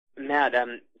Matt,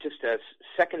 just a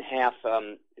second half,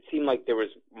 it seemed like there was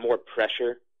more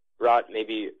pressure brought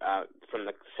maybe from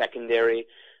the secondary.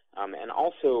 And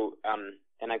also,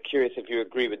 and I'm curious if you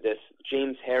agree with this,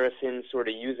 James Harrison sort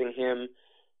of using him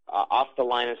off the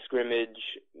line of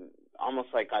scrimmage, almost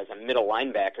like as a middle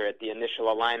linebacker at the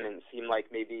initial alignment, seemed like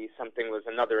maybe something was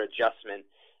another adjustment.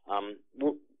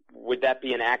 Would that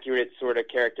be an accurate sort of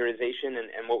characterization,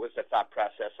 and what was the thought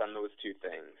process on those two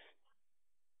things?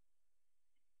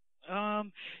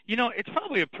 It's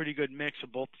probably a pretty good mix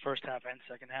of both the first half and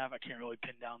second half. I can't really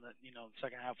pin down that, the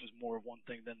second half was more of one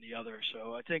thing than the other.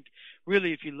 So I think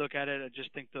really if you look at it, I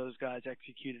just think those guys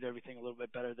executed everything a little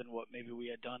bit better than what maybe we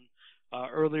had done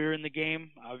earlier in the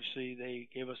game. Obviously they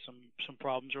gave us some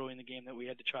problems early in the game that we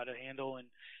had to try to handle,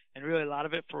 and really a lot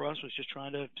of it for us was just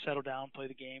trying to settle down, play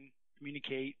the game,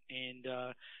 communicate, and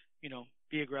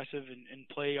be aggressive and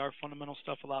play our fundamental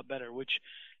stuff a lot better, which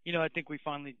I think we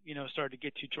finally, started to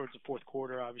get to towards the fourth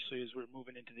quarter, obviously, as we're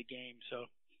moving into the game. So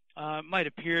it might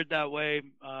have appeared that way,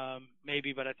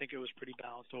 maybe, but I think it was pretty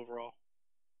balanced overall.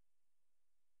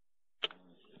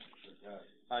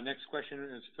 Next question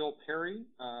is Phil Perry,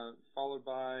 followed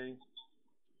by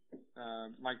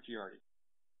Mike Giardi.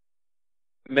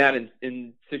 Matt,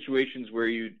 in situations where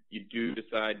you do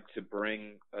decide to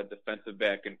bring a defensive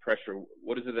back and pressure,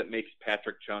 what is it that makes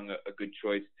Patrick Chung a good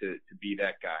choice to be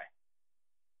that guy?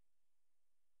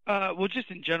 Well,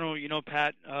 just in general,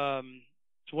 Pat,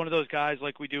 it's one of those guys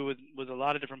like we do with a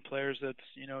lot of different players that's,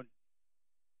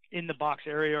 in the box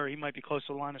area, or he might be close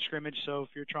to the line of scrimmage. So if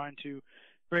you're trying to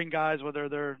bring guys, whether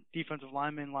they're defensive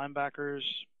linemen, linebackers,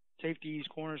 safeties,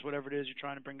 corners, whatever it is, you're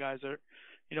trying to bring guys that,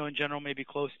 in general, maybe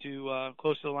close to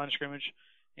the line of scrimmage.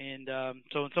 And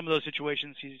so in some of those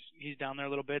situations, he's down there a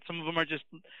little bit. Some of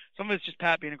it's just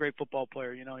Pat being a great football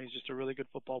player. He's just a really good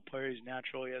football player. He's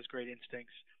natural. He has great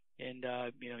instincts. And,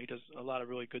 he does a lot of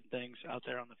really good things out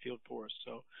there on the field for us.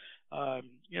 So,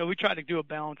 we try to do a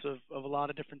balance of a lot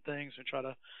of different things and try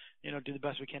to, do the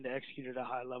best we can to execute at a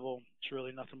high level. It's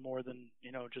really nothing more than,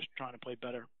 just trying to play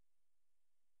better.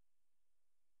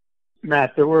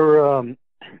 Matt, there were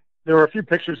a few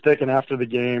pictures taken after the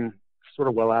game, sort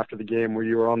of well after the game, where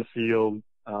you were on the field,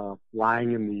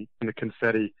 lying in the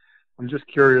confetti. I'm just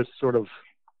curious sort of,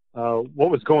 what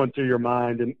was going through your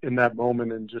mind in that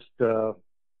moment, and just,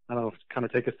 I don't know, kind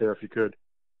of take us there if you could.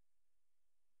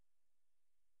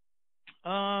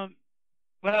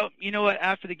 Well, you know what?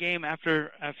 After the game was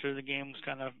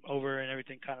kind of over and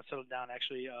everything kind of settled down,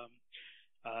 actually,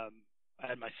 I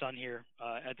had my son here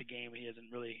at the game. He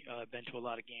hasn't really been to a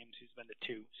lot of games. He's been to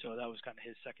 2, so that was kind of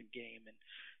his second game. And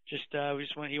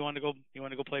he wanted to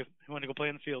go play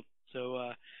on the field.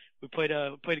 So we played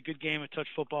a good game of touch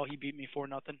football. He beat me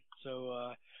 4-0.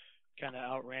 So kind of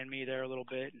outran me there a little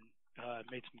bit and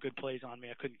made some good plays on me.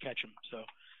 I couldn't catch him. So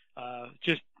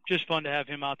just fun to have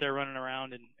him out there running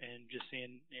around and just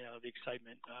seeing, the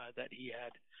excitement that he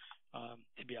had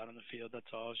to be out on the field. That's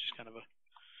all. It was just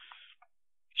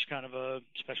kind of a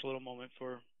special little moment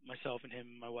for myself and him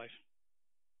and my wife.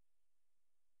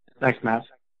 Thanks, Matt.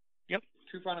 Yep.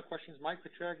 2 final questions. Mike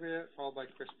Petraglia, followed by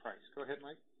Chris Price. Go ahead,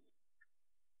 Mike.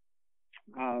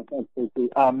 Thanks, Casey.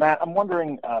 Matt, I'm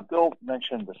wondering, Bill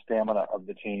mentioned the stamina of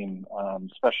the team,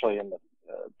 especially in the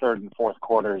third and fourth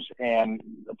quarters, and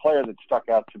the player that stuck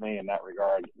out to me in that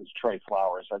regard was Trey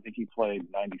Flowers. I think he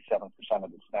played 97%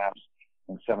 of the snaps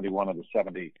and 71 of the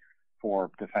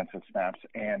 74 defensive snaps,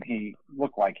 and he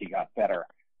looked like he got better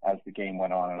as the game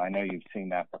went on, and I know you've seen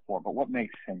that before, but what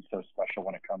makes him so special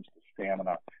when it comes to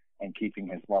stamina and keeping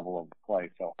his level of play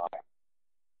so high?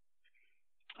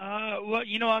 Well,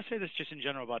 I'll say this just in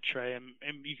general about Trey, and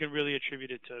you can really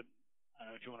attribute it to, I don't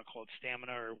know if you want to call it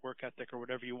stamina or work ethic or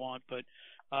whatever you want, but,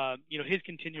 his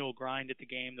continual grind at the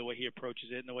game, the way he approaches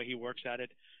it and the way he works at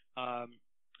it.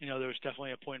 There was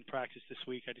definitely a point in practice this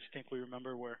week, I distinctly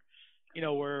remember, where,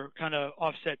 we're kind of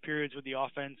offset periods with the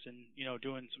offense and,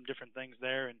 doing some different things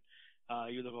there, and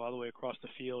you look all the way across the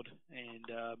field, and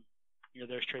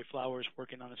there's Trey Flowers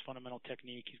working on his fundamental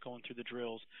technique. He's going through the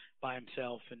drills by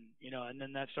himself, and and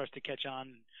then that starts to catch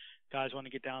on. Guys want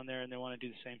to get down there and they want to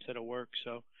do the same set of work.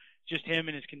 So just him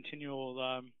and his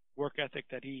continual work ethic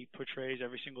that he portrays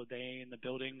every single day in the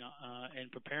building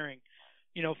and preparing,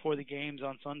 for the games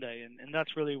on Sunday. And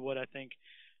that's really what I think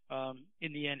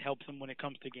in the end helps him when it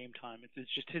comes to game time.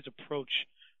 It's just his approach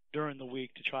during the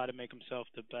week to try to make himself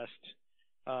the best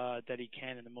that he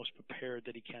can and the most prepared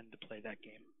that he can to play that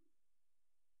game.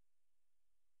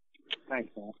 Thanks,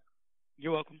 Matt.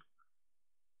 You're welcome.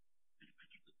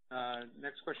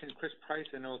 Next question, Chris Price,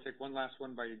 and then we'll take one last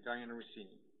one by Diana Rossini.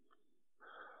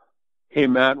 Hey,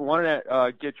 Matt, wanted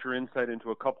to get your insight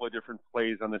into a couple of different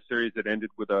plays on the series that ended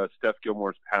with Steph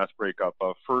Gilmore's pass breakup.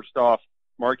 First off,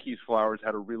 Marquise Flowers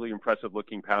had a really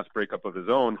impressive-looking pass breakup of his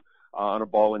own on a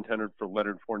ball intended for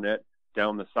Leonard Fournette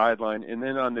down the sideline. And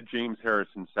then on the James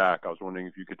Harrison sack, I was wondering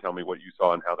if you could tell me what you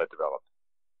saw and how that developed.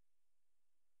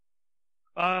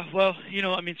 Well,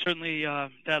 certainly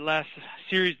that last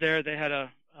series there, they had a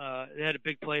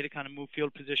big play to kind of move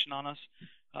field position on us.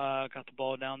 Got the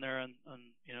ball down there on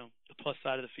the plus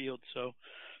side of the field. So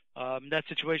that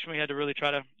situation, we had to really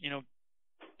try to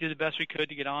do the best we could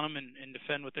to get on them and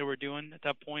defend what they were doing at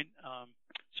that point.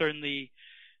 Certainly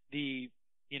the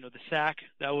sack,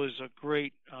 that was a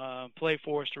great play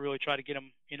for us to really try to get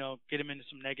them into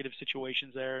some negative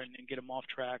situations there and get them off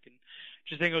track. And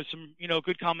just think it was some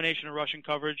good combination of rushing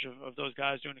coverage of those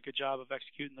guys doing a good job of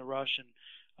executing the rush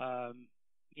and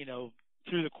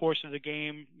through the course of the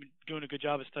game, doing a good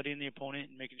job of studying the opponent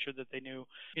and making sure that they knew,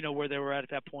 where they were at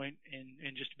that point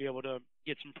and just to be able to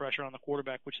get some pressure on the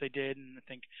quarterback, which they did. And I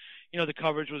think, the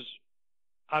coverage was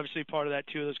obviously part of that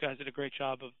too. Those guys did a great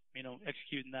job of,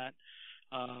 executing that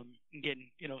and getting,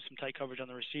 some tight coverage on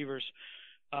the receivers.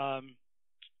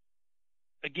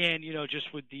 Again,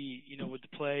 just with the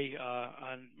play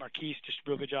on Marquise, just a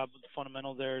real good job with the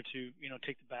fundamental there to,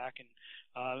 take the back.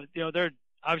 And, they're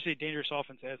obviously a dangerous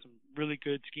offense. They have some really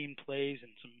good scheme plays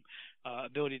and some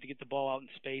ability to get the ball out in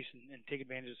space and take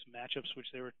advantage of some matchups, which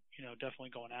they were, definitely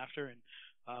going after.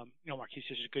 And, Marquise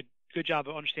did a good job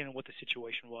of understanding what the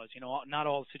situation was. Not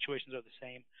all the situations are the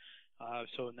same.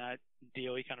 So in that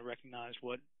deal, he kind of recognized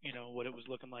what it was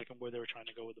looking like and where they were trying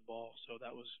to go with the ball. So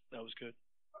that was good.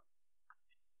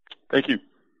 Thank you.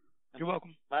 You're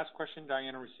welcome. Last question,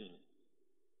 Diana Rossini.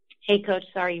 Hey, Coach.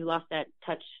 Sorry you lost that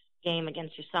touch game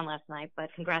against your son last night,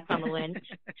 but congrats on the win.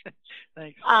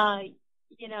 Thanks. Tom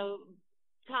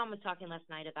was talking last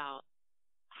night about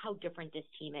how different this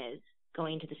team is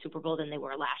going into the Super Bowl than they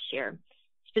were last year,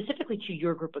 specifically to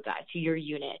your group of guys, to your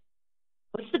unit.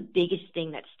 What's the biggest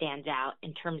thing that stands out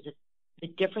in terms of the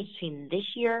difference between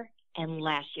this year and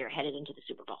last year headed into the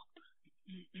Super Bowl?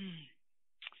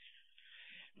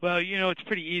 Well, it's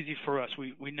pretty easy for us.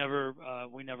 We never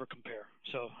compare.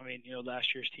 So,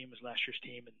 last year's team was last year's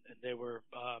team, and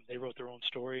they wrote their own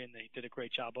story, and they did a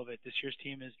great job of it. This year's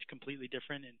team is completely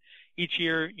different, and each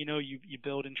year, you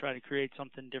build and try to create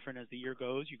something different as the year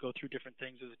goes. You go through different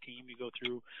things as a team. You go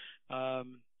through,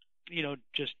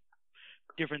 just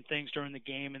different things during the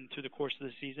game and through the course of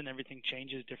the season. Everything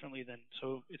changes differently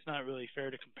so it's not really fair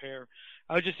to compare.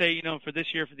 I would just say, for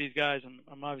this year for these guys,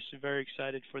 I'm obviously very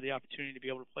excited for the opportunity to be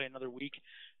able to play another week.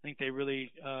 I think they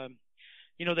really,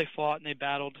 they fought and they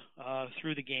battled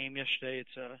through the game yesterday.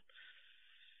 It's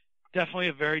definitely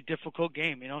a very difficult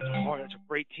game. It's hard. It's a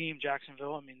great team,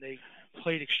 Jacksonville. They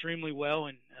played extremely well,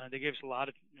 and they gave us a lot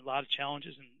of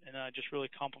challenges, and just really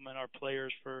compliment our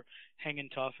players for hanging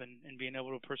tough and being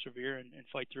able to persevere and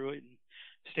fight through it and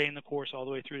stay in the course all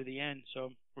the way through to the end.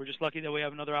 So we're just lucky that we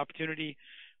have another opportunity.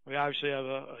 We obviously have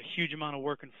a huge amount of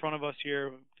work in front of us here.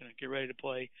 We're going to get ready to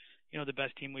play, the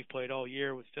best team we've played all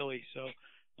year with Philly. So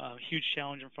huge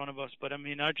challenge in front of us. But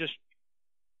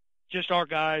just our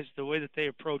guys, the way that they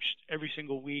approached every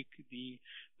single week,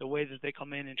 the way that they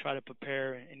come in and try to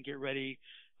prepare and get ready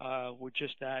with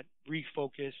just that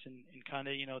refocus and kind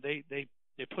of,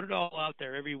 they put it all out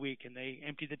there every week, and they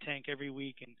empty the tank every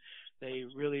week, and they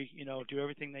really, do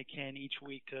everything they can each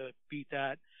week to beat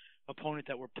that opponent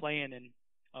that we're playing. And,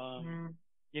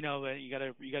 you got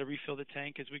to refill the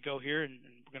tank as we go here, and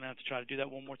we're going to have to try to do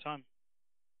that one more time.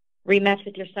 Rematch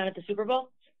with your son at the Super Bowl?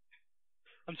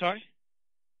 I'm sorry?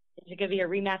 Is it going to be a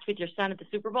rematch with your son at the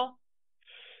Super Bowl?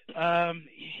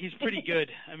 He's pretty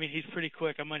good. He's pretty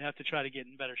quick. I might have to try to get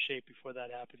in better shape before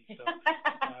that happens. So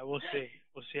we'll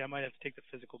see. I might have to take the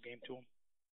physical game to him.